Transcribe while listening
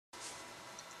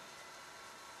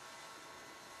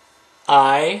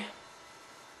I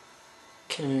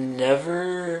can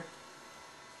never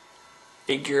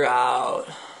figure out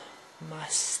my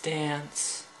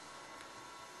stance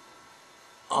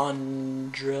on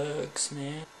drugs,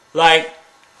 man. Like,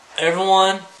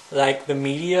 everyone, like the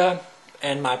media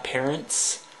and my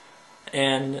parents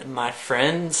and my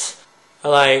friends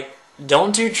are like,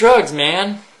 don't do drugs,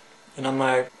 man. And I'm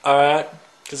like, alright.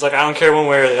 Because, like, I don't care one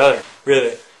way or the other,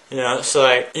 really. You know, so,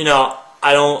 like, you know,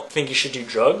 I don't think you should do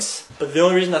drugs. But the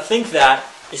only reason I think that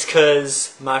is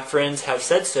because my friends have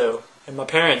said so. And my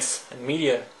parents and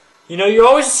media. You know, you're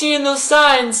always seeing those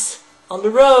signs on the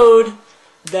road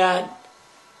that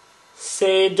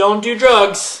say don't do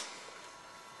drugs.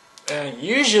 And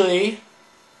usually,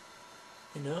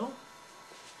 you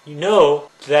know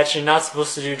that you're not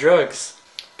supposed to do drugs.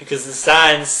 Because the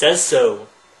sign says so.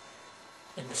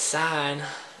 And the sign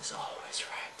is always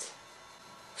right.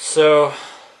 So,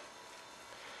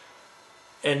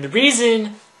 and the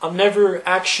reason I'm never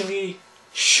actually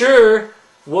sure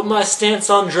what my stance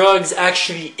on drugs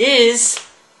actually is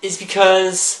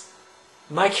because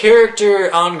my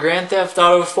character on Grand Theft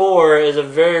Auto 4 is a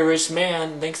very rich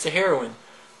man thanks to heroin.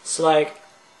 So, like,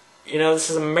 you know,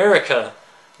 this is America.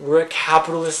 We're a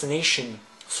capitalist nation.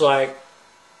 So, like,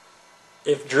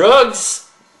 if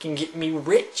drugs can get me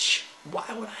rich, why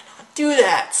would I not do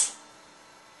that?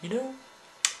 You know?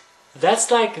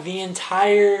 That's like the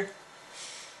entire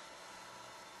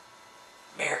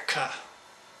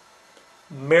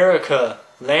America,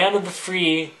 land of the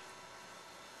free,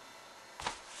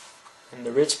 and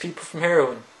the rich people from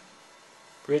heroin,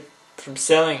 from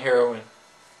selling heroin.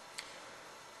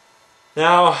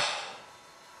 Now,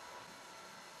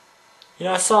 you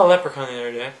know, I saw a leprechaun the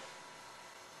other day,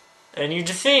 and you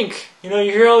just think, you know,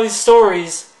 you hear all these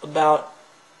stories about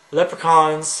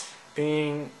leprechauns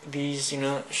being these, you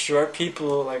know, short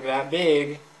people like that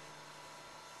big,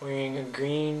 wearing a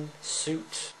green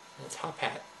suit and a top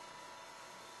hat.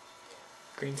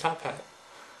 Green top hat.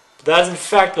 But that is in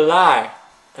fact a lie.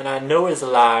 And I know it's a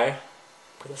lie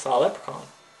because I saw a leprechaun.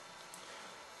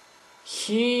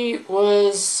 He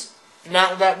was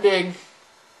not that big.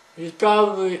 He was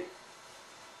probably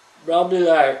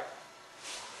like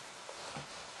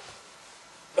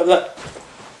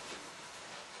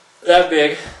that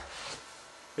big.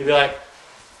 Maybe like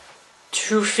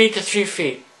 2 feet to 3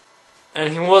 feet.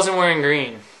 And he wasn't wearing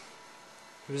green.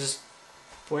 He was just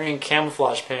wearing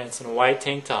camouflage pants and a white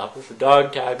tank top with a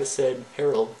dog tag that said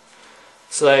Harold.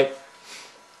 It's like,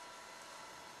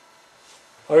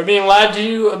 are we being lied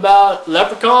to about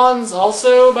leprechauns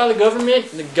also by the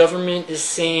government? The government is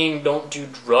saying don't do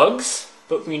drugs,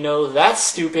 but we know that's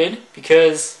stupid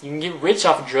because you can get rich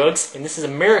off of drugs, and this is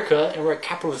America and we're a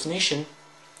capitalist nation.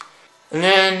 And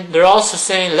then they're also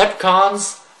saying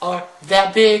leprechauns are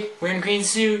that big, wearing a green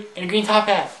suit and a green top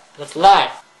hat. That's a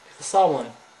lie. I saw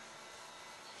one.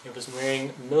 He was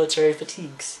wearing military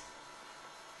fatigues.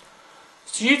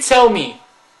 So you tell me,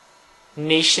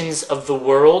 nations of the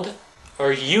world,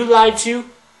 are you lied to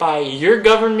by your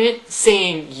government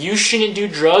saying you shouldn't do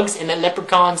drugs and that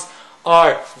leprechauns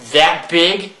are that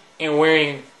big and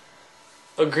wearing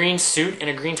a green suit and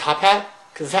a green top hat?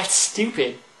 Because that's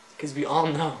stupid. Because we all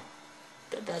know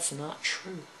that that's not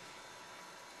true.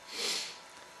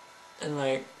 And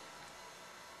like,